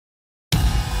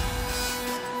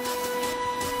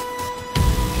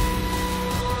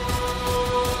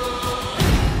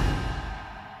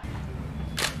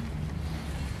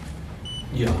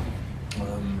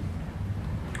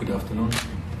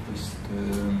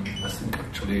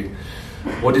actually.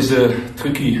 What is a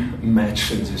tricky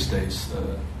match in these days?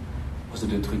 Was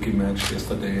it a tricky match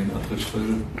yesterday in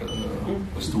Athlone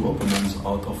with two opponents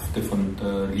out of different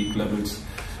league levels?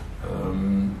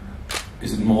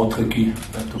 Is it more tricky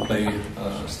to play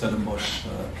Stellenbosch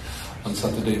on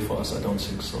Saturday for us? I don't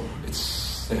think so.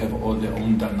 They have all their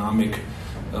own dynamic.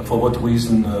 For what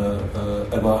reason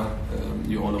ever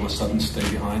you all of a sudden stay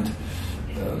behind,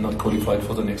 not qualified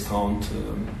for the next round?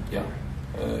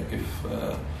 If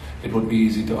it would be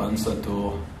easy to answer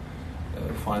to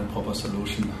find proper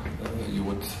solution, you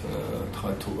would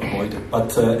try to avoid it.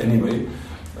 But anyway,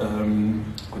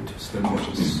 good.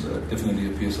 Stellenbosch is definitely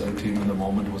a PSL team in the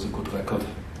moment with a good record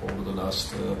over the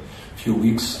last few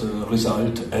weeks,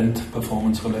 result and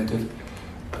performance related.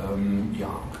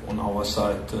 On our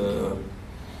side,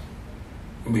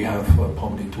 we have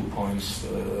probably 2 points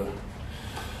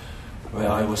where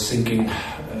I was thinking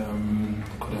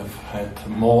could have had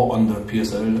more on the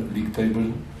PSL league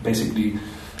table. Basically,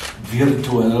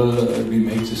 virtual, we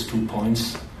made these 2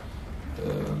 points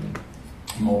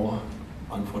more.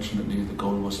 Unfortunately, the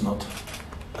goal was not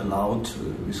allowed.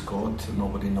 We scored.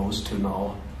 Nobody knows till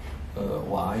now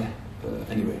why.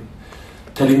 Anyway,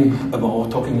 talking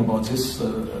about this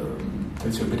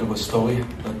tells you a bit of a story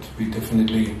that we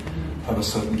definitely have a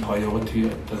certain priority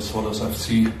at the Swallows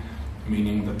FC,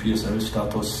 meaning the PSL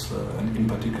status, and in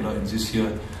particular in this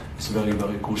year, is very,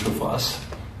 very crucial for us.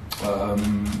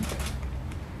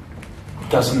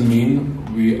 Doesn't mean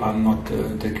we are not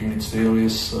taking it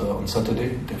serious on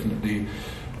Saturday. Definitely,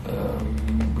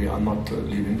 we are not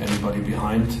leaving anybody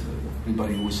behind.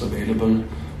 Everybody who is available,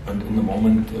 and in the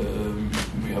moment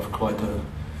we have quite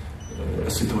a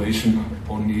situation.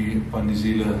 Only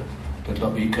Bandizile,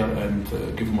 Detlabika and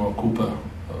Givmore Cooper,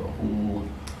 who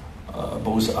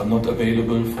both are not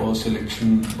available for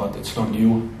selection, but it's not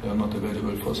new. They are not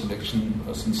available for selection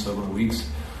since several weeks.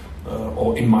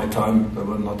 Or in my time, they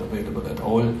were not available at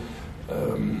all.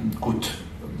 Good.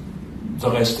 The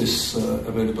rest is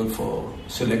available for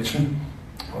selection.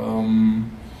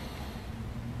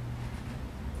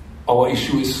 Our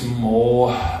issue is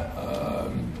more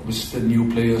with the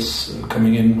new players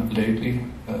coming in lately,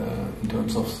 in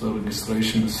terms of the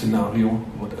registration scenario,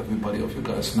 what everybody of you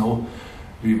guys know.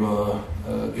 We were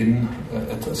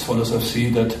at Swallows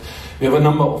FC that we have a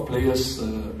number of players,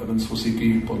 Evans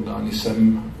Rosicki, Bondani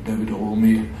Sem, David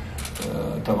Oromi,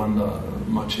 Tawanda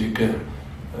Macheke,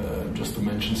 just to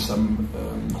mention some,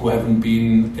 who haven't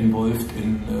been involved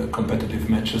in competitive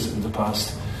matches in the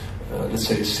past, let's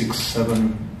say 6,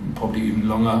 7, probably even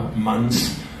longer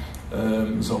months.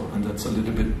 And that's a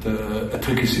little bit a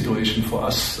tricky situation for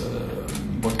us.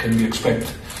 What can we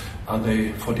expect? Are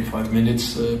they 45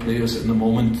 minutes players in the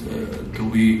moment? Do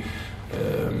we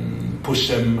push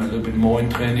them a little bit more in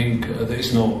training? There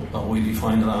is no really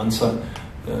final answer.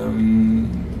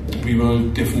 We will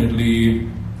definitely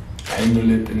handle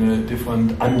it in a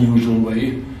different, unusual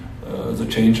way. The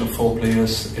change of 4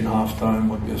 players in halftime,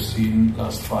 what we have seen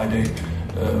last Friday,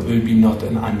 will be not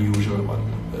an unusual one.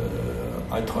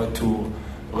 I try to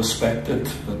respect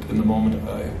it, but in the moment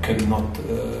I cannot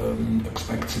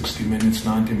expect 60 minutes,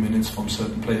 90 minutes from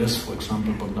certain players. For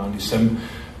example, Bogdani Sem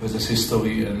with his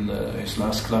history in his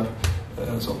last club.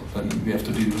 So then we have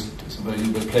to deal with it. He's a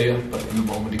valuable player, but in the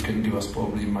moment he can give us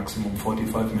probably maximum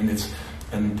 45 minutes,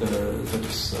 and that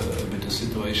is a bit a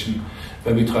situation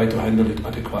where we try to handle it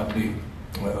adequately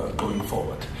going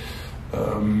forward.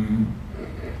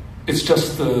 It's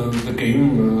just the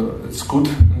game. It's good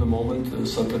in the moment.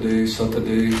 Saturday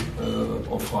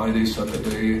or Friday,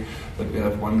 Saturday, that we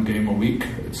have 1 game a week.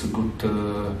 It's a good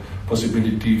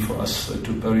possibility for us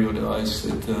to periodize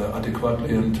it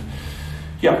adequately. And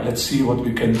let's see what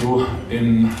we can do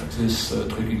in this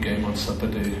tricky game on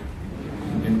Saturday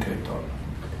in Cape Town.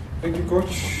 Thank you,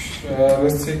 Coach.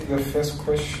 Let's take the first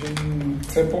question.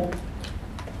 Tsepo.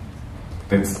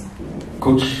 Thanks.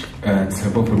 Coach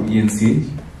Tsepo from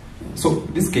ENC. So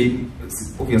this game,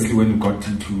 obviously when we got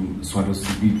into Swallows,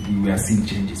 we were seeing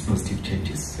changes, positive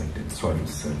changes at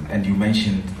Swallows. And you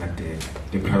mentioned that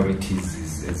the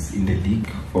priorities is in the league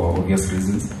for obvious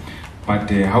reasons.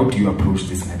 But how do you approach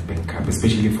this Nedbank Cup,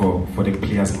 especially for the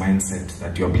players' mindset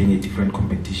that you are playing a different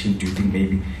competition? Do you think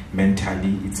maybe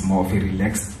mentally it's more of a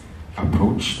relaxed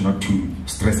approach, not to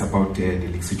stress about the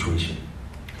league situation?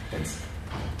 Thanks.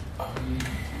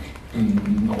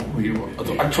 No,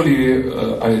 actually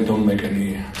I don't make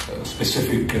any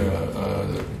specific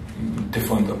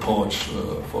different approach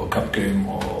for a cup game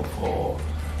or for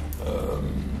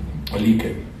a league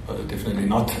game. Definitely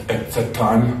not at that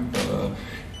time.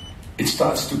 It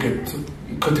starts to get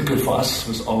critical for us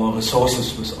with our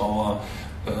resources, with our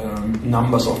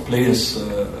numbers of players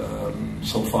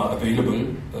so far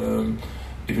available.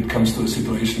 If it comes to a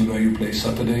situation where you play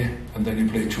Saturday and then you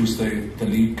play Tuesday the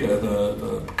league,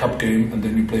 the cup game, and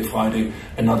then you play Friday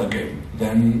another game,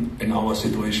 then in our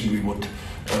situation we would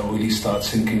really start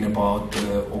thinking about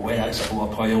where is our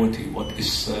priority, what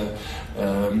is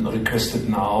requested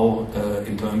now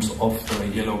in terms of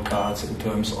yellow cards, in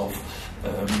terms of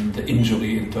the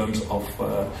injury, in terms of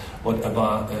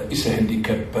whatever is a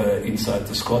handicap inside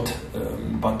the squad.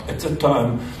 But at that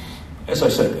time, as I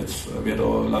said, we had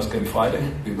our last game Friday.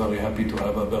 We're very happy to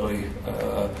have a very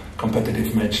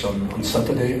competitive match on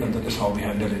Saturday, and that is how we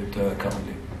handle it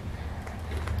currently.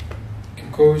 Okay,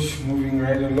 Coach, moving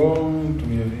right along, do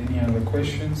we have any other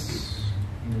questions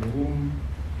in the room?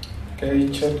 Okay,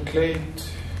 Chad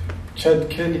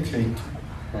Kelly Clayton,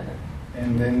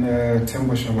 and then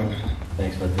Tembo Shabala.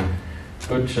 Thanks, Matthew.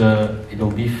 Coach,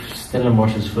 it'll be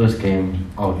Stellenbosch's first game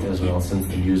out as well since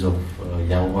the news of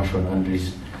young Osho and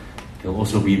Andries. There'll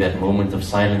also be that moment of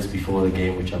silence before the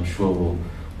game, which I'm sure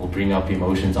will bring up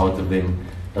emotions out of them.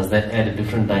 Does that add a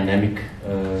different dynamic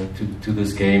to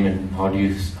this game, and how do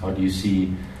you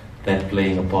see that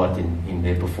playing a part in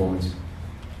their performance?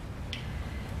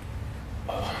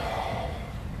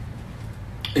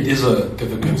 It is a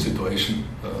difficult situation,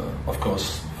 of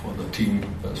course, for the team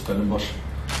Stellenbosch.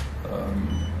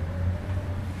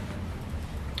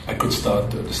 I could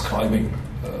start describing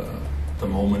the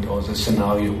moment or the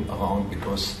scenario around,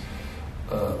 because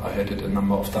I had it a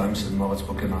number of times in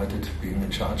Maritzburg United, being in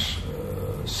charge,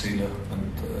 Seele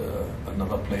and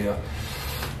another player,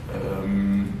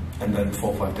 and then 4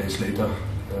 or 5 days later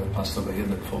passed away,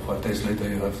 and then 4 or 5 days later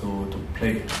you have to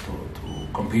play, to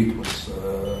compete with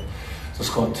the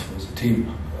squad, with the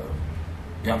team.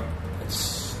 Yeah,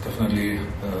 it's definitely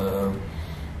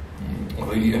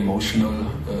really emotional,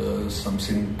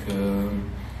 something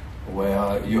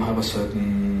where you have a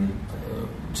certain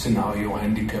scenario,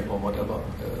 handicap or whatever.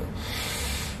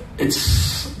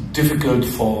 It's difficult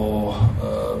for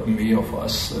me or for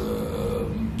us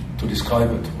to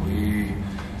describe it. We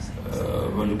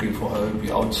were looking for help. We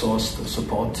outsourced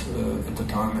support at the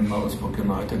time in Maritzburg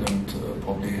United, and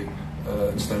probably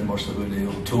in Stellenbosch they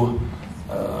will do too.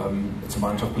 It's a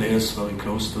bunch of players very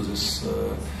close to this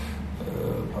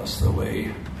passed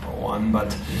away one,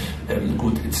 but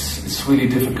good, it's really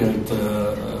difficult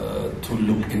to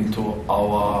look into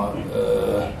our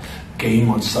game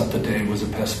on Saturday with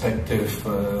a perspective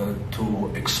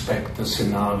to expect a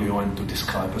scenario and to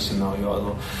describe a scenario.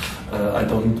 Although I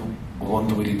don't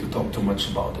want really to talk too much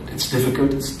about it. It's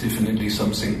difficult. It's definitely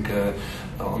something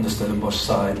on the Stellenbosch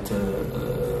side.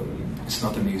 It's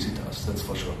not an easy task, that's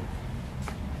for sure.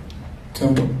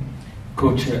 Tempo.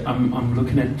 Coach, I'm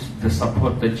looking at the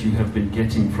support that you have been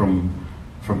getting from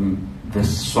the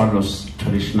Swallows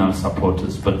traditional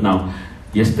supporters, but now,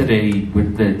 yesterday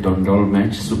with the Dondol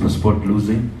match, SuperSport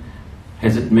losing,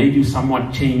 has it made you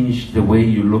somewhat change the way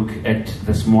you look at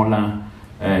the smaller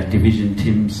division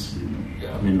teams?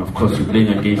 I mean, of course, you're playing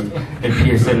against a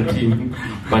PSL team,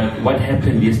 but what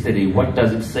happened yesterday? What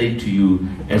does it say to you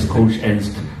as Coach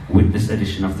Ernst with this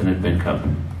edition of the Nedbank Cup?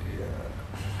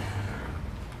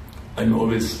 I'm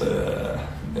always,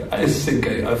 I think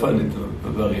I find it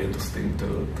very interesting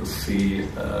to see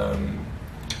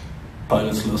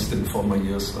Pirates lost in former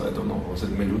years. I don't know, was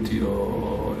it Meluti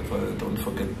or if I don't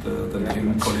forget the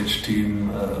name, college team,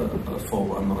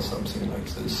 4-1 or something like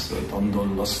this.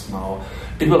 Dondol lost now.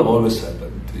 It will always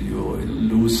happen. You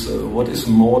lose. What is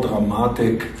more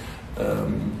dramatic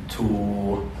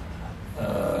to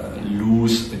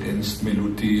lose against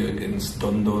Meluti, against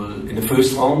Dondol in the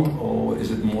first round, or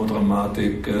is it more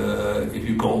dramatic if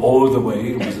you go all the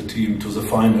way with the team to the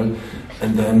final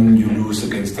and then you lose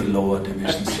against the lower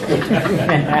division side?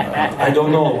 I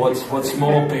don't know what's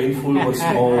more painful, what's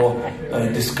more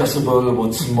discussable,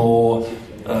 what's more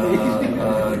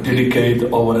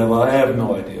delicate or whatever. I have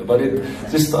no idea, but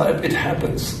this time it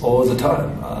happens all the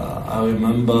time. I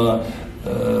remember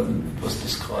it was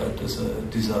described as a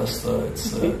disaster.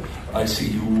 It's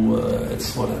ICU,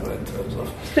 it's whatever in terms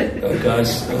of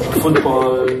guys.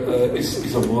 Football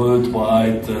is a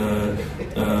worldwide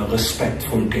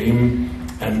respectful game,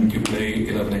 and you play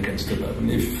 11 against 11.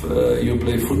 If you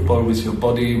play football with your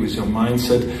body, with your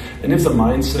mindset, and if the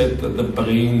mindset, the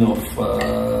brain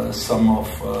of some of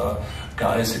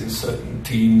guys in certain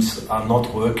teams are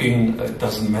not working, it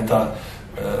doesn't matter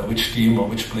which team or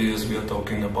which players we are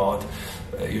talking about.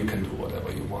 You can do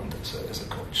whatever you want as a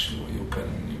coach. You can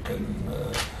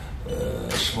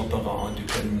swap around. You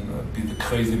can be the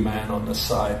crazy man on the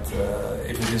side.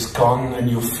 If it is gone and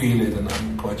you feel it, and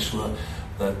I'm quite sure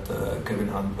that Kevin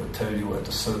Hunt will tell you at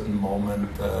a certain moment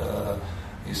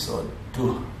he thought,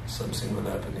 something will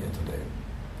happen here today.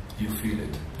 You feel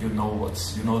it. You know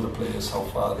the players, how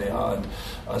far they are, and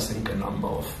I think a number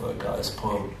of guys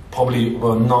probably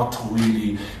were not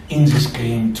really in this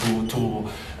game to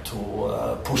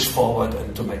push forward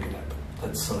and to make it happen.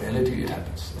 That's the reality. It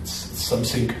happens. It's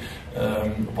something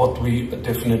what we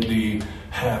definitely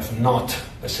have not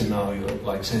a scenario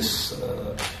like this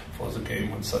for the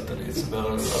game on Saturday. It's a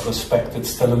very respected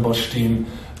Stellenbosch team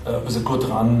with a good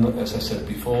run, as I said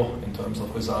before, in terms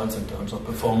of results, in terms of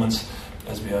performance,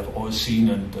 as we have all seen,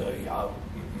 and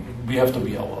we have to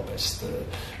be our best.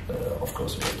 Of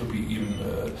course, we have to be even.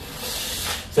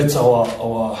 That's our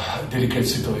delicate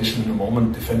situation in the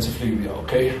moment. Defensively, we are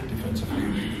okay. Defensively,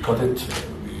 we got it.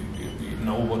 We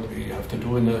know what we have to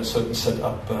do in a certain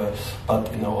setup, but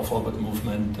in our forward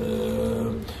movement,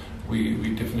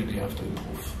 we definitely have to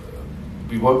improve.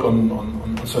 We work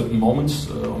on certain moments,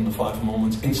 on the 5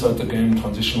 moments inside the game,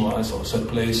 transition-wise or set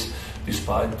plays,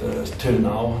 despite till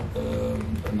now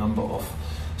a number of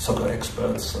soccer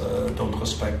experts don't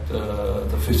respect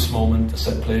the 5th moment, the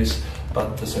set plays,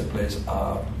 but the set plays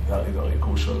are very, very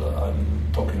crucial. I'm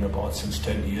talking about since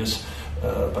 10 years,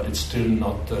 but it's still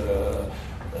not,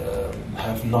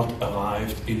 have not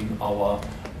arrived in our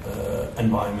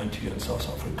environment here in South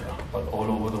Africa, but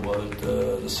all over the world,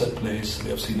 the set plays, we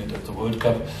have seen it at the World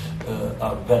Cup,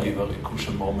 are very, very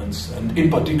crucial moments. And in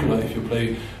particular, if you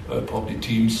play probably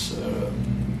teams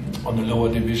on the lower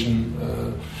division,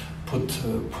 put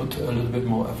a little bit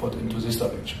more effort into this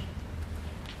direction.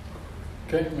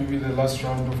 Okay, maybe the last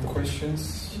round of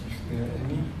questions, if there are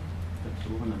any.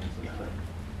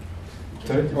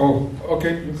 Oh,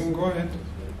 okay, you can go ahead.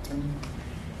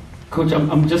 Coach,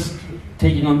 I'm just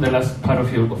taking on the last part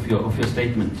of your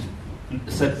statement.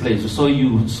 Set plays. We saw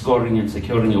you scoring and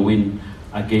securing a win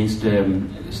against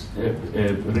Richards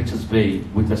Bay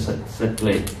with a set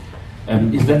play.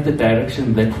 Is that the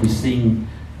direction that we're seeing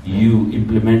you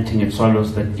implementing at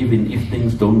Swallows? That even if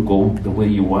things don't go the way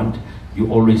you want, you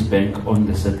always bank on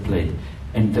the set play?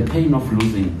 And the pain of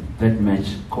losing that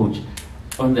match, Coach.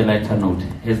 On the lighter note,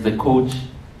 has the coach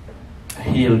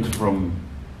healed from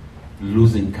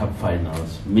losing cup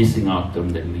finals, missing out on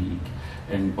the league,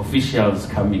 and officials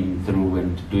coming through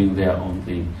and doing their own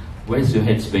thing? Where's your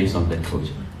headspace on that, Coach?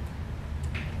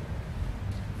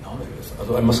 No,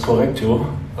 I must correct you.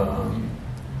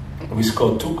 We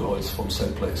scored 2 goals from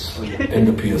set plays in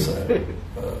the PSL.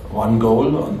 1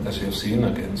 goal, as you have seen,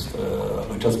 against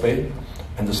Richards Bay,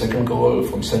 and the second goal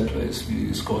from set plays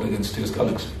we scored against TS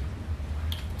Galaxy.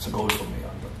 It's a goal for me.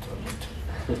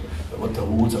 What the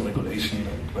rules and regulation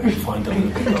and where you find a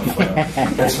little bit of...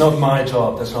 that's not my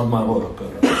job, that's not my work.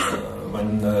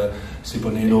 When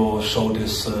Siponello showed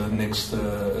this next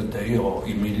day or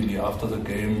immediately after the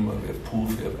game, we have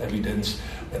proof, we have evidence,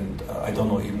 and I don't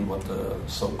know even what the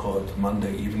so-called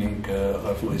Monday evening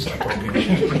referees are talking.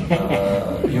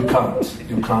 You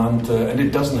can't, and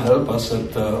it doesn't help us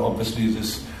that obviously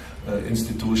this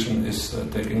institution is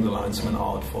taking the linesman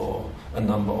out for a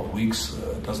number of weeks.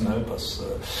 Doesn't help us.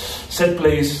 Set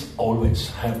plays always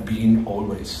have been,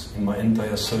 always, in my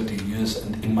entire 30 years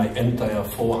and in my entire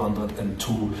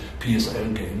 402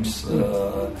 PSL games,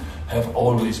 have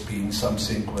always been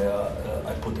something where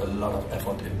I put a lot of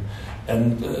effort in.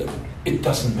 And it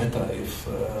doesn't matter if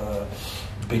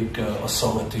big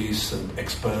authorities and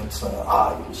experts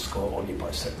you score only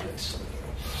by set plays.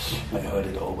 I heard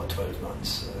it over 12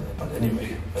 months. But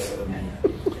anyway,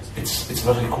 it's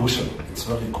very crucial. It's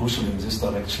very crucial in this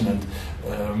direction. And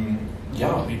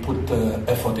we put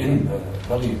effort in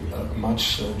very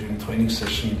much during training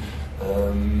session.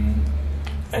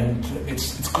 And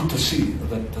it's good to see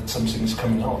that something is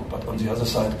coming out. But on the other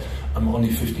side, I'm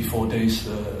only 54 days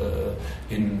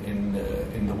in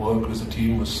the work with the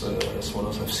team, as well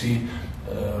as FC.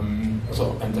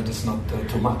 And that is not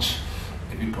too much.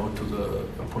 If you go to the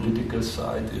political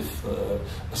side, if a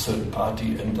certain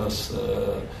party enters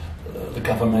the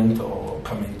government or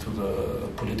coming to the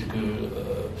political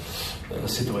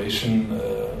situation,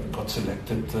 got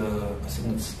selected, I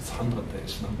think it's 100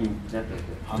 days, no?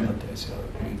 100 days,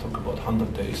 yeah. We talk about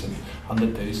 100 days, and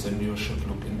 100 days, then you should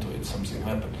look into it, something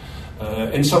happened.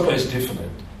 In soccer it's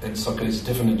different. In soccer it's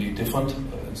definitely different.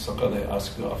 In soccer they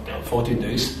ask you after 14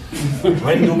 days,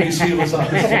 when do we see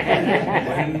results?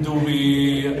 When do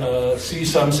we see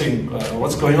something?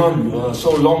 What's going on? You are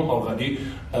so long already.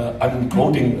 I'm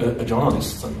quoting a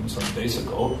journalist some days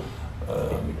ago.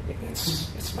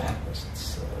 It's madness.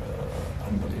 It's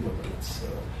unbelievable. It's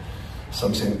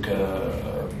something.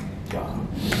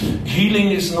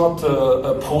 Healing is not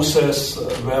a process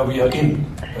where we are in.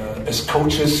 As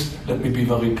coaches, let me be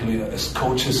very clear. As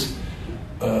coaches,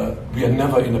 We are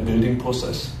never in a building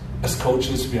process. As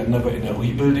coaches, we are never in a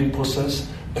rebuilding process.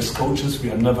 As coaches,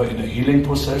 we are never in a healing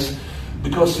process.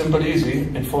 Because simple easy,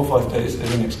 in 4 or 5 days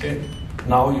is the next game.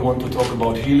 Now you want to talk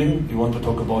about healing, you want to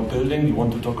talk about building, you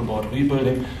want to talk about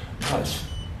rebuilding. Guys,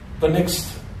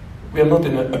 we are not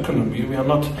in an economy, we are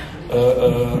not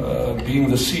being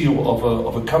the CEO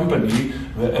of a company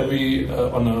where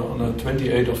on a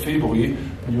 28th of February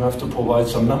you have to provide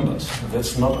some numbers.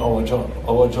 That's not our job.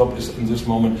 Our job is in this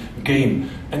moment game,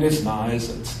 and it's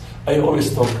nice. I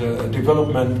always talk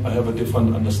development. I have a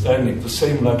different understanding. The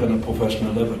same like on a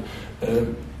professional level.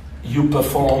 You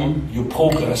perform, you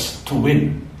progress to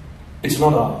win. It's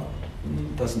not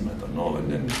doesn't matter. No,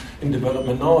 in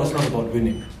development, no, it's not about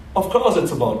winning. Of course,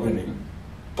 it's about winning.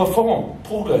 Perform,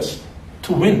 progress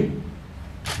to win.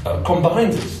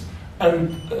 Combine this,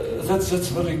 and that's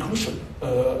very crucial.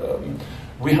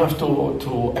 We have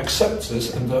to accept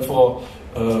this, and therefore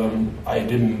I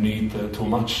didn't need too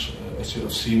much. As you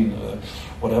have seen,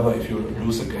 whatever, if you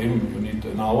lose a game, you need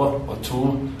an hour or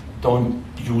two. Don't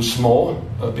use more,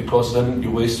 because then you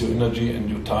waste your energy and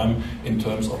your time in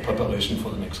terms of preparation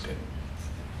for the next game.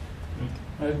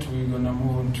 Right, we're going to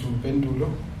move on to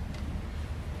Bendulo.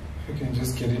 If you can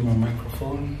just get him a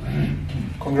microphone.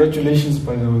 Congratulations,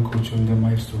 by the way, coach, on the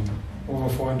milestone. Over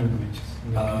 400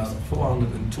 matches.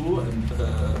 402, and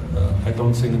I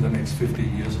don't think in the next 50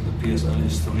 years in the PSL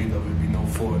history there will be no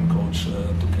foreign coach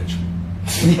to catch me.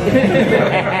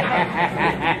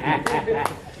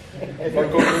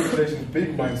 Congratulations,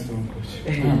 big milestone, coach.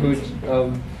 Coach,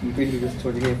 really just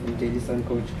told here from Daily Sun,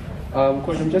 coach.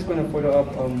 Coach, I'm just going to follow up.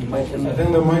 I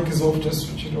think the mic is off, just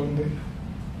switch it on there.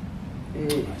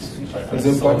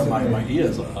 My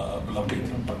ears are blocking.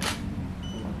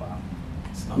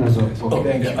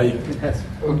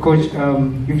 Coach,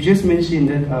 you've just mentioned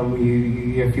that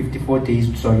you have 54 days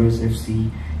to Swallows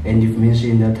FC, and you've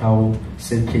mentioned that how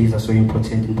set plays are so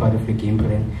important in part of your game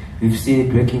plan. We've seen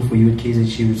it working for you at Kaizer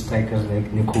Chiefs, strikers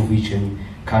like Nekovic and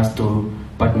Castro,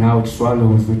 but now at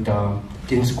Swallows with the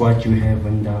thin squad you have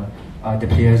and the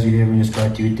players you have in your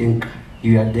squad, do you think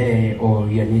you are there, or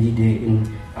you are nearly there in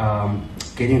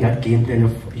getting that game plan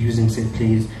of using set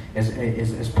plays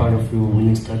as part of your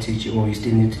winning strategy, or you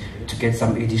still need to get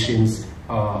some additions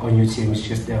on your team? It's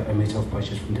just a matter of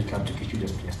budget from the club to get you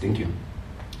those players. Thank you.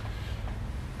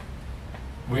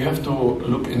 We have to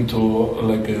look into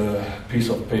like a piece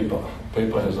of paper.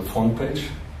 Paper has a front page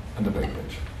and a back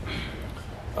page.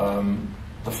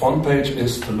 The front page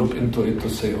is to look into it to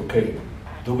say, okay,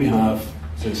 do we have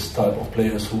this type of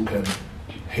players who can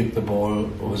hit the ball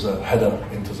with a header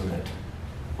into the net?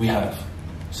 We have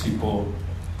Sipo,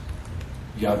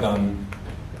 Yagan,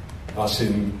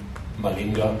 Rasim,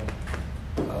 Malinga,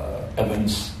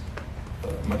 Evans,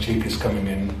 Machik is coming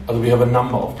in. We have a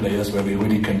number of players where we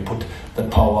really can put the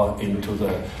power into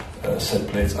the set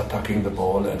plays, attacking the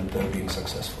ball and being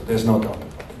successful. There's no doubt about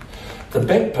it. The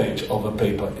back page of a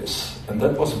paper is, and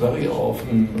that was very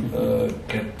often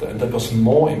and that was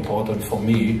more important for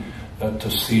me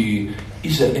to see,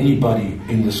 is there anybody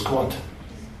in the squad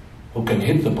who can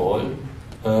hit the ball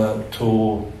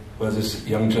to where this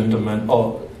young gentleman,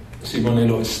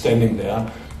 Simonello is standing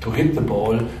there, to hit the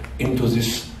ball into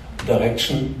this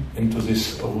direction, into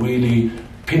this really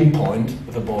pinpoint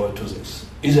the ball to this.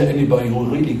 Is there anybody who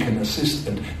really can assist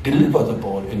and deliver the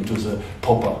ball into the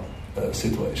proper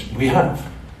situation? We have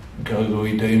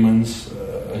Gregory Damons,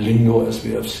 Lindo, as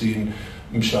we have seen.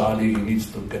 Mshali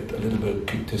needs to get a little bit,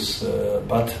 kicked his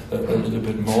butt a little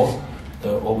bit more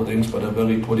over things, but a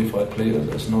very qualified player,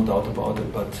 there's no doubt about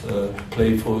it, but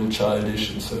playful,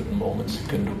 childish in certain moments, he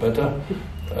can do better.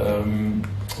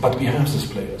 But we have these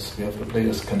players. We have the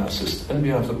players who can assist, and we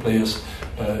have the players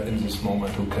in this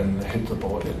moment who can hit the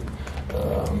ball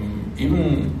in.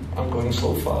 Even I'm going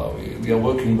so far, we are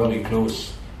working very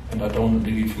close, and I don't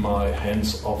leave my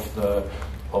hands off the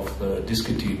disc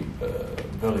team.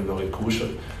 Very, very crucial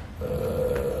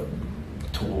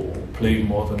to play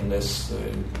more than less,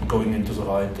 going into the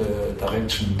right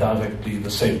direction, directly the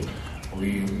same.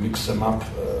 We mix them up.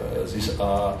 These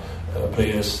are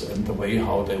players, and the way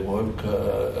how they work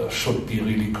should be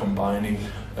really combining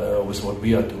with what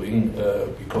we are doing,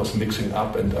 because mixing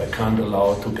up, and I can't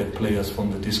allow to get players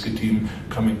from the disc team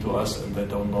coming to us and they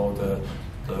don't know the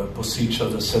procedure,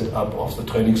 the setup of the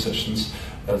training sessions.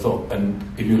 And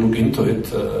if you look into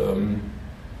it,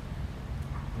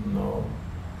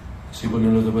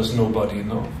 Sibonello, there was nobody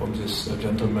from this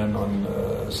gentleman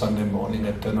on Sunday morning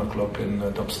at 10 o'clock in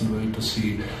Dobsonville to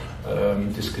see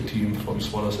disc team from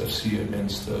Swallows FC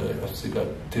against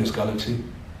TS Galaxy.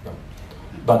 No.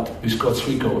 But we scored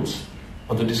 3 goals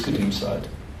on the disc team side,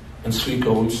 and 3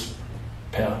 goals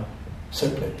per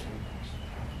Set play.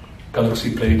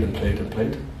 Galaxy played and played and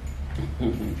played.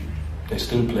 They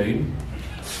still play.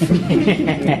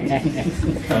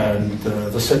 And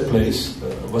the set plays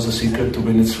was a secret to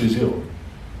win it 3-0.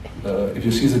 If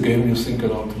you see the game, you think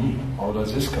about, how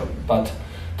does this come? But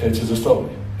tells you the story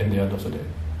in the end of the day.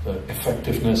 The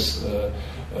effectiveness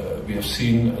we have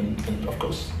seen, and of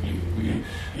course,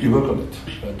 we work on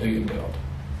it day in, day out.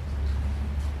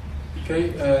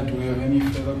 Okay, do we have any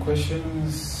further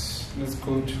questions? Let's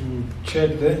go to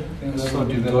Chad there. I think that will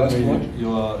be the last one.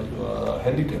 You are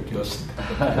handicapped, you are sick,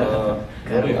 you are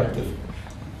very active.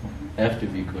 I have to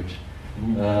be, Coach.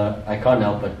 I can't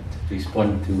help but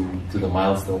respond to the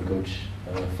milestone, Coach.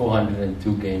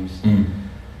 402 games.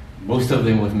 Most of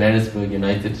them with Maritzburg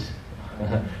United.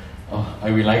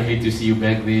 Are we likely to see you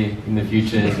back there in the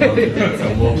future as well?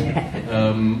 Some more?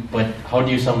 But how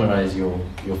do you summarize your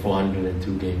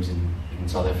 402 games in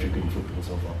South African football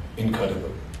so far?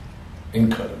 Incredible.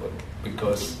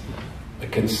 Because I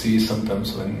can see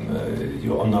sometimes when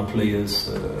you honor players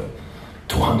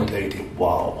 280.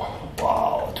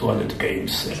 Wow, 200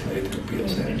 games.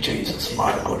 Jesus,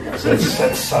 my goodness,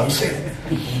 that's something.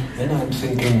 Then I'm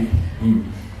thinking,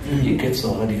 he gets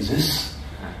already this.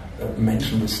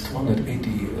 Mentioned with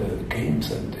 280 games,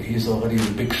 and he's already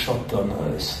a big shot on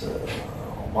us.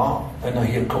 Wow. And I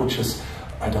hear coaches,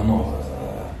 I don't know,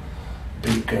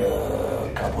 big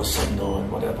Caposando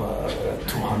and whatever,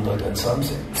 200 and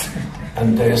something.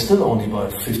 And they are still only by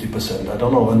 50%. I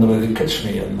don't know when they will catch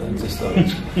me in this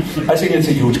direction. I think it's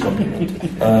a huge compliment.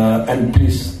 And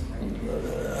please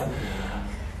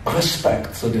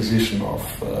respect the decision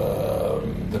of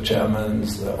the chairmen,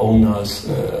 the owners.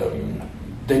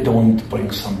 They don't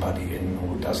bring somebody in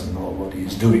who doesn't know what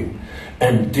he's doing.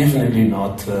 And definitely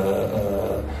not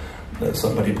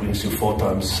somebody brings you 4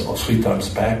 times or 3 times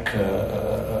back.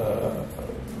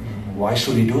 Why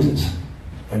should he do this?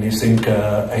 When you think,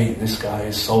 hey, this guy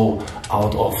is so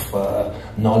out of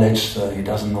knowledge, he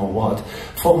doesn't know what.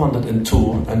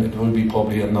 402, and it will be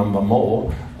probably a number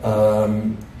more,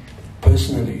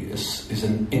 personally is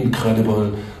an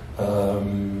incredible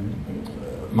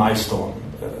milestone.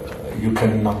 You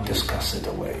cannot discuss it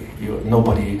away.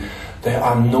 There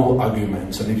are no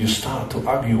arguments, and if you start to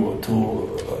argue or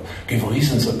to give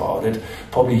reasons about it,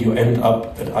 probably you end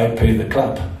up that I pay the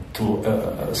club to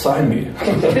sign me.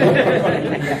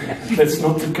 That's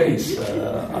not the case.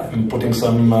 I'm putting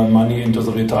some money into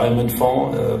the retirement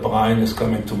fund. Brian is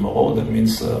coming tomorrow. That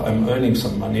means I'm earning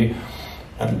some money.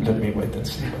 And let me wait and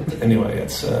see. But anyway,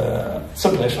 it's a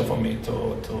pleasure for me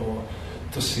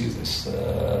to see this,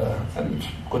 and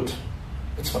good.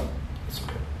 It's fun. It's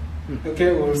okay.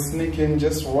 Okay, we'll sneak in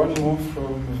just one more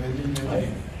from Veli.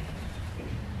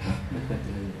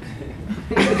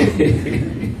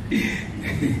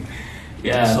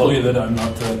 Yeah. Sorry that I'm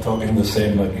not talking the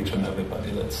same like each and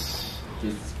everybody. That's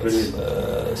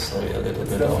sorry, a little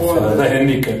bit of the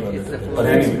handicap a little bit. But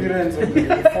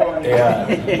anyway. Yeah.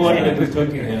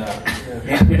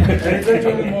 It's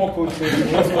actually more, Coach.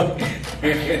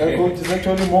 Coach, it's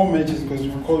actually more matches because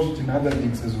you've coached in other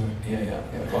leagues as well. Yeah.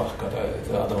 Oh, God,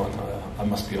 the other one, I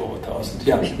must be over 1,000.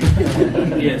 Yeah.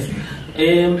 Yes.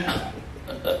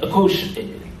 Coach,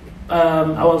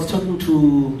 I was talking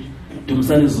to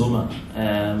Dumsani Zuma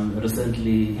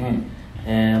recently.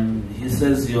 He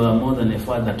says you are more than a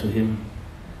father to him,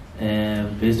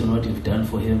 based on what you've done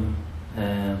for him,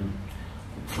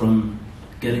 from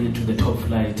getting into the top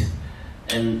flight.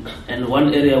 And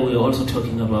one area we were also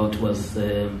talking about was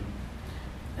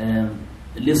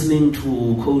listening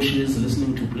to coaches,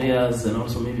 listening to players, and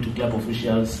also maybe to club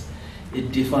officials.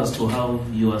 It differs to how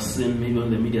you are seen maybe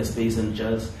on the media space, and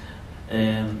just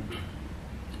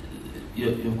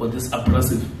you've got this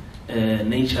oppressive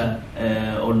nature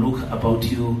or look about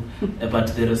you,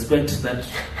 but the respect that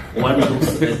one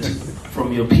looks at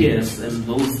from your peers and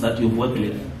those that you've worked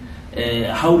with.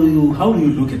 How do you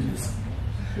look at this?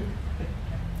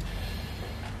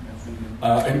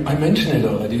 I mentioned it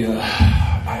already.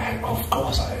 Of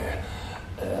course,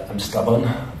 I'm stubborn.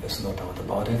 There's no doubt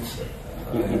about it.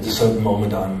 At a certain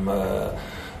moment, I'm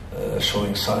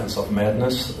showing signs of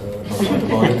madness. No doubt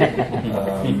about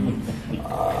it.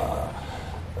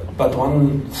 But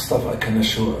one stuff I can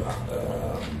assure: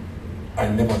 I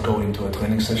never go into a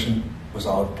training session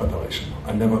without preparation.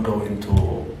 I never go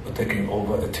into taking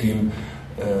over a team,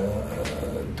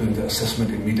 doing the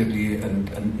assessment immediately and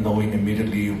knowing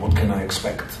immediately what can I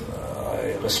expect.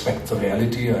 I respect the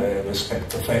reality, I respect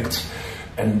the facts,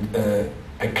 and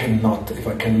if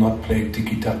I cannot play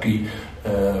tiki-taki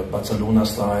Barcelona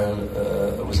style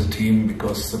with a team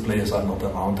because the players are not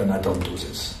around, then I don't do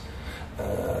this.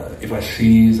 If I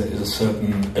see there is a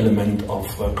certain element of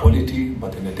quality,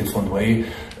 but in a different way,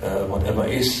 whatever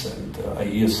is, and I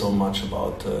hear so much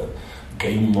about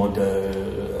game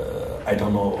model, I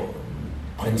don't know,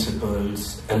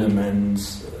 principles,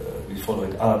 elements, we follow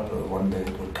it up, one day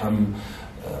it will come.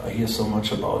 I hear so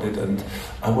much about it, and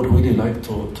I would really like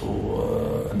to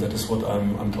and that is what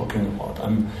I'm talking about.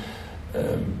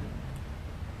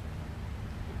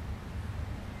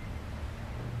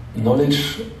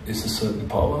 Knowledge is a certain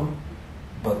power,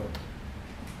 but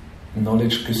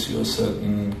knowledge gives you a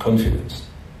certain confidence.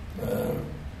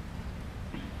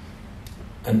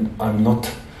 And I'm not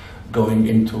going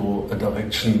into a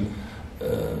direction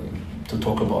to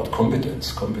talk about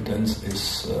competence. Competence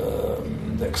is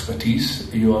the expertise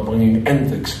you are bringing and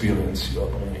the experience you are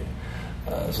bringing.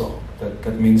 So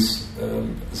that means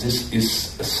this is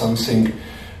something,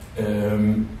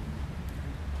 and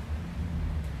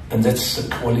that's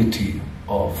the quality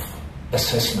of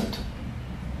assessment.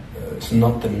 It's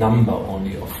not the number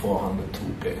only of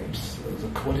 402 games. The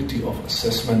quality of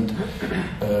assessment,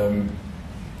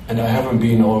 and I haven't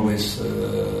been always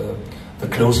the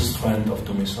closest friend of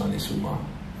Dumisani Suma.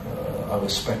 I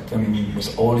respect him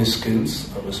with all his skills,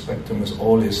 I respect him with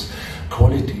all his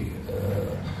quality.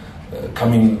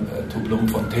 Coming to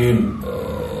Bloemfontein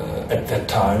at that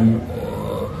time,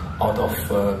 out of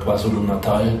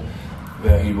KwaZulu-Natal,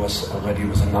 where he was already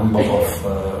with a number of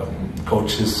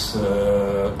coaches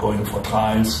going for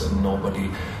trials, and nobody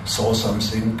saw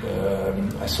something.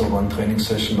 I saw one training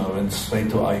session, I went straight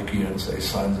to Ike and said,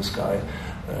 sign this guy.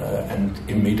 And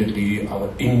immediately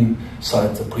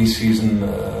inside the preseason,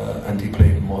 and he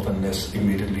played more than less,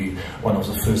 immediately one of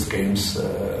the first games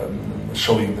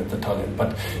showing that the talent.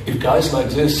 But if guys like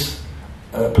this,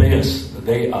 players,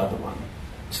 they are the one.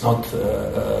 It's not,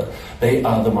 they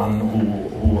are the one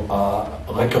who are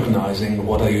recognizing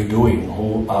what are you doing,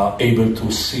 who are able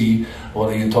to see what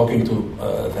are you talking to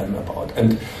them about.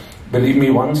 And believe me,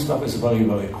 one stuff is very,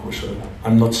 very crucial.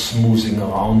 I'm not smoothing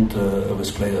around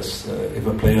with players. If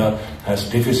a player has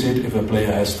deficit, if a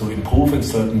player has to improve in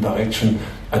certain direction,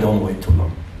 I don't wait too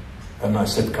long. And I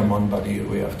said, come on, buddy,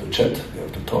 we have to chat, we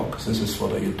have to talk. This is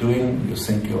what are you doing? You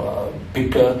think you are a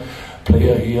bigger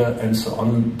player here and so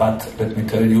on, but let me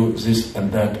tell you this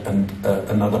and that and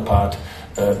another part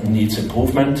needs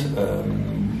improvement.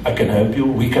 I can help you,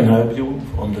 we can help you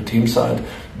on the team side,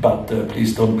 but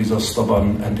please don't be so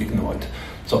stubborn and ignore it.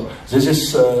 So this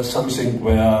is something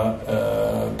where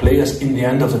players, in the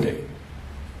end of the day,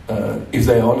 if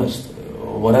they're honest,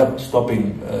 whatever,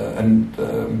 stopping, and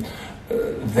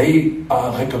they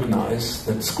are recognized,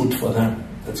 that's good for them,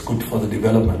 that's good for the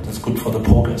development, that's good for the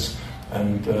progress.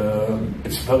 And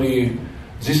it's very,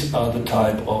 these are the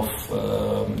type of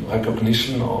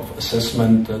recognition, of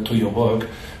assessment to your work.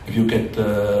 If you get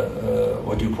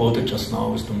what you quoted just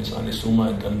now with Dumisani Suma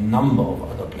and a number of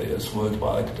other players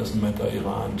worldwide, it doesn't matter,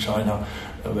 Iran, China,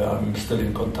 where I'm still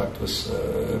in contact with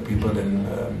people in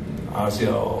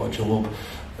Asia or Europe,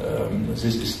 this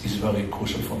is very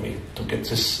crucial for me to get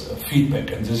this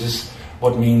feedback, and this is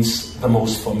what means the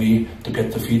most for me, to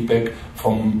get the feedback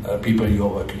from people you're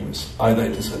working with. Either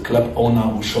it is a club owner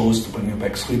who shows to bring you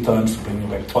back 3 times, to bring you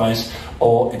back twice,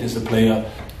 or it is a player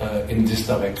in this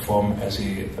direct form as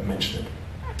he mentioned it.